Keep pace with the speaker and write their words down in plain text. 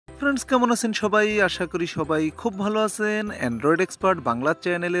Hello friends, কেমন আছেন সবাই? আশা করি সবাই খুব ভালো আছেন। অ্যান্ড্রয়েড এক্সপার্ট বাংলা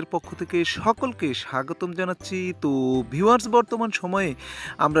চ্যানেলের পক্ষ থেকে সকলকে স্বাগতম জানাচ্ছি। তো ভিউয়ার্স, বর্তমান সময়ে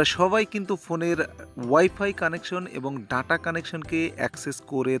আমরা সবাই কিন্তু ফোনের ওয়াইফাই কানেকশন এবং ডাটা কানেকশনকে অ্যাক্সেস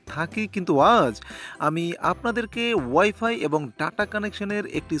করে থাকি, কিন্তু আজ আমি আপনাদেরকে ওয়াইফাই এবং ডাটা কানেকশনের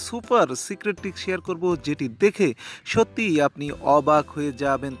একটি সুপার সিক্রেট ট্রিক শেয়ার করব, যেটি দেখে সত্যিই আপনি অবাক হয়ে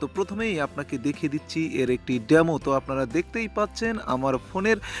যাবেন। তো প্রথমেই আপনাকে দেখিয়ে দিচ্ছি এর একটি ডেমো। তো আপনারা দেখতেই পাচ্ছেন আমার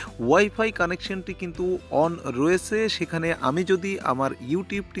ফোনের ওয়াইফাই কানেকশনটি কিন্তু অন রয়েছে। সেখানে আমি যদি আমার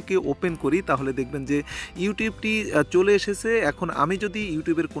ইউটিউবটিকে ওপেন করি তাহলে দেখবেন যে ইউটিউবটি চলে এসেছে। এখন আমি যদি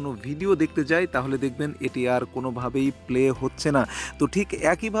ইউটিউবের কোনো ভিডিও দেখতে যাই তাহলে দেখবেন এটি আর কোনোভাবেই প্লে হচ্ছে না। তো ঠিক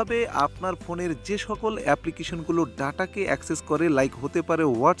একইভাবে আপনার ফোনের যে সকল অ্যাপ্লিকেশনগুলো ডাটাকে অ্যাক্সেস করে, লাইক হতে পারে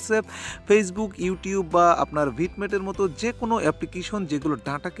হোয়াটসঅ্যাপ, ফেসবুক, ইউটিউব বা আপনার ভিটমেটের মতো যে কোনো অ্যাপ্লিকেশন যেগুলো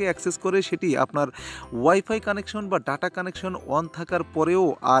ডাটাকে অ্যাক্সেস করে, সেটি আপনার ওয়াইফাই কানেকশন বা ডাটা কানেকশন অন থাকার পরেও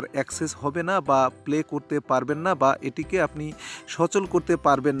আর অ্যাক্সেস হবে না বা প্লে করতে পারবেন না, বা এটিকে আপনি সচল করতে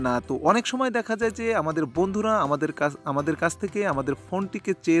পারবেন না। তো অনেক সময় দেখা যায় যে আমাদের বন্ধুরা আমাদের কাছ থেকে আমাদের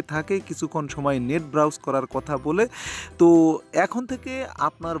ফোনটিকে চেয়ে থাকে কিছুক্ষণ সময় নেট ব্রাউজ করার কথা বলে। তো এখন থেকে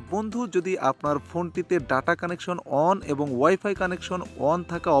আপনার বন্ধু যদি আপনার ফোনটিতে ডাটা কানেকশন অন এবং ওয়াইফাই কানেকশন অন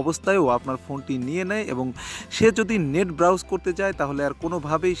থাকা অবস্থায়ও আপনার ফোনটি নিয়ে নেয় এবং সে যদি নেট ব্রাউজ করতে যায় তাহলে আর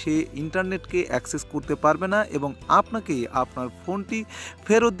কোনোভাবেই সে ইন্টারনেটকে অ্যাক্সেস করতে পারবে না এবং আপনাকেই আপনার ফোনটি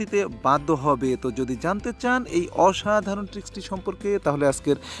ফেরত দিতে বাধ্য হবে। তো যদি জানতে চান এই অসাধারণ ট্রিক্সটি সম্পর্কে তাহলে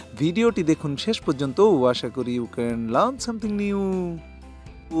আজকের ভিডিওটি দেখুন শেষ পর্যন্ত। আশা করি you can learn something new.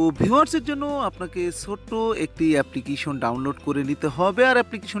 তো ভিউয়ার্সের জন্য আপনাকে ছোট্ট একটি অ্যাপ্লিকেশন ডাউনলোড করে নিতে হবে। আর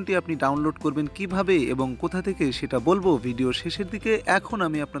অ্যাপ্লিকেশনটি আপনি ডাউনলোড করবেন কিভাবে এবং কোথা থেকে সেটা বলবো ভিডিও শেষের দিকে। এখন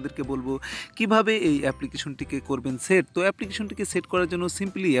আমি আপনাদেরকে বলবো কিভাবে এই অ্যাপ্লিকেশনটিকে করবেন সেট। তো অ্যাপ্লিকেশনটিকে সেট করার জন্য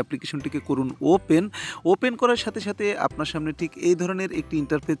সিম্পলি অ্যাপ্লিকেশনটিকে করুন ওপেন করার সাথে সাথে আপনার সামনে ঠিক এই ধরনের একটি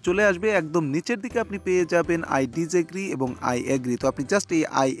ইন্টারফেস চলে আসবে। একদম নিচের দিকে আপনি পেয়ে যাবেন আই ডিসএগ্রি এবং আই এগ্রি। তো আপনি জাস্ট এই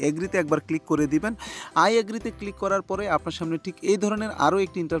আই এগ্রিতে একবার ক্লিক করে দিবেন। আই এগ্রিতে ক্লিক করার পরে আপনার সামনে ঠিক এই ধরনের আরও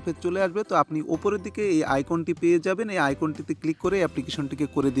একটি ইন্টারফেস চলে আসবে। তো আপনি উপরের দিকে এই আইকনটি পেয়ে যাবেন। এই আইকনটিতে ক্লিক করে অ্যাপ্লিকেশনটিকে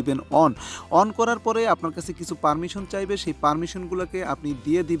করে দিবেন অন করার পরে আপনার কাছে কিছু পারমিশন চাইবে, সেই পারমিশনগুলোকে আপনি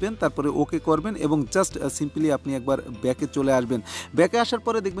দিয়ে দিবেন, তারপরে ওকে করবেন এবং জাস্ট সিম্পলি আপনি একবার ব্যাকে চলে আসবেন। ব্যাকে আসার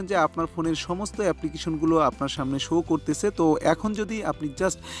পরে দেখবেন যে আপনার ফোনের সমস্ত অ্যাপ্লিকেশনগুলো আপনার সামনে শো করতেছে। তো এখন যদি আপনি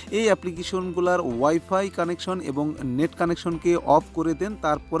জাস্ট এই অ্যাপ্লিকেশনগুলোর ওয়াইফাই কানেকশন এবং নেট কানেকশনকে অফ করে দেন,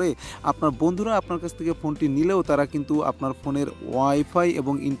 তারপরে আপনার বন্ধুরা আপনার কাছ থেকে ফোনটি নিলেও তারা কিন্তু আপনার ফোনের ওয়াইফাই এবং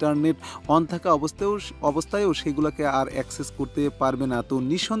ইন্টারনেট অন থাকা অবস্থায়ও সেগুলোকে আর অ্যাক্সেস করতে পারবে না। তো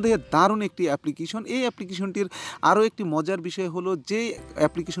নিঃসন্দেহে দারুণ একটি অ্যাপ্লিকেশন। এই অ্যাপ্লিকেশনটির আরও একটি মজার বিষয় হলো যে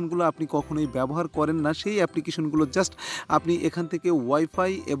অ্যাপ্লিকেশনগুলো আপনি কখনোই ব্যবহার করেন না, সেই অ্যাপ্লিকেশনগুলো জাস্ট আপনি এখান থেকে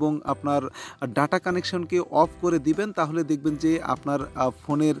ওয়াইফাই এবং আপনার ডাটা কানেকশনকে অফ করে দিবেন, তাহলে দেখবেন যে আপনার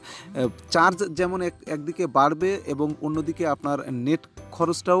ফোনের চার্জ যেমন একদিকে বাড়বে এবং অন্যদিকে আপনার নেট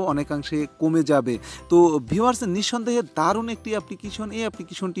খরচটাও অনেকাংশে কমে যাবে। তো ভিউয়ার্স, নিঃসন্দেহে দারুণ একটি অ্যাপ্লিকেশন। এই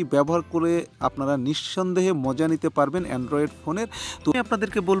অ্যাপ্লিকেশনটি ব্যবহার করে আপনারা নিঃসন্দেহে মজা নিতে পারবেন অ্যান্ড্রয়েড ফোনের। তো আমি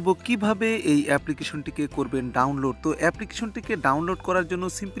আপনাদেরকে বলবো কিভাবে এই অ্যাপ্লিকেশনটিকে করবেন ডাউনলোড। তো অ্যাপ্লিকেশনটিকে ডাউনলোড করার জন্য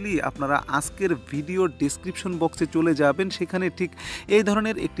সিম্পলি আপনারা আজকের ভিডিওর ডেসক্রিপশন বক্সে চলে যাবেন। সেখানে ঠিক এই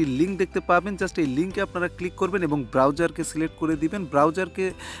ধরনের একটি লিঙ্ক দেখতে পাবেন। জাস্ট এই লিঙ্কে আপনারা ক্লিক করবেন এবং ব্রাউজারকে সিলেক্ট করে দিবেন। ব্রাউজারকে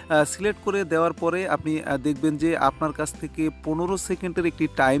সিলেক্ট করে দেওয়ার পরে আপনি দেখবেন যে আপনার কাছ থেকে 15 সেকেন্ডের একটি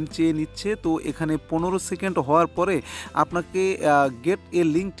টাইম চেয়ে নিচ্ছে। তো এখানে 15 সেকেন্ড হওয়ার পরে আপনাকে গেট এ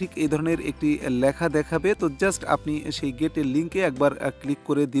লিঙ্ক ঠিক এই ধরনের একটি লেখা দেখাবে। তো জাস্ট আপনি সেই গেট এ লিঙ্কে একবার ক্লিক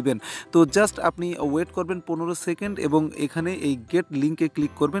করে দিবেন। তো জাস্ট আপনি ওয়েট করবেন 15 সেকেন্ড এবং এখানে এই গেট লিঙ্কে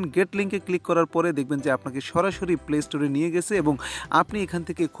ক্লিক করবেন। গেট লিঙ্কে ক্লিক করার পরে দেখবেন যে আপনাকে সরাসরি প্লে স্টোরে নিয়ে গেছে এবং আপনি এখান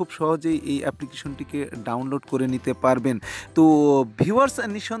থেকে খুব সহজেই এই অ্যাপ্লিকেশনটিকে ডাউনলোড করে নিতে পারবেন। তো ভিউয়ার্স,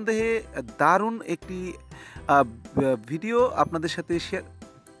 নিঃসন্দেহে দারুণ একটি ভিডিও আপনাদের সাথে শেয়ার।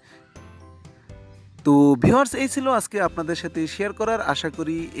 তো ভিউয়ার্স, এই ছিল আজকে আপনাদের সাথে শেয়ার করার। আশা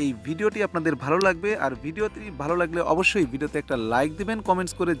করি এই ভিডিওটি আপনাদের ভালো লাগবে। আর ভিডিওটি ভালো লাগলে অবশ্যই ভিডিওতে একটা লাইক দিবেন,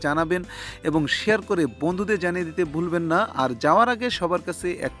 কমেন্টস করে জানাবেন এবং শেয়ার করে বন্ধুদের জানিয়ে দিতে ভুলবেন না। আর যাওয়ার আগে সবার কাছে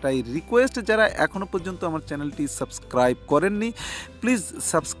একটাই রিকোয়েস্ট, যারা এখনও পর্যন্ত আমার চ্যানেলটি সাবস্ক্রাইব করেননি প্লিজ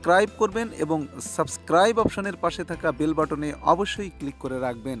সাবস্ক্রাইব করবেন এবং সাবস্ক্রাইব অপশনের পাশে থাকা বেল বাটনে অবশ্যই ক্লিক করে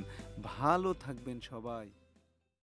রাখবেন। ভালো থাকবেন সবাই।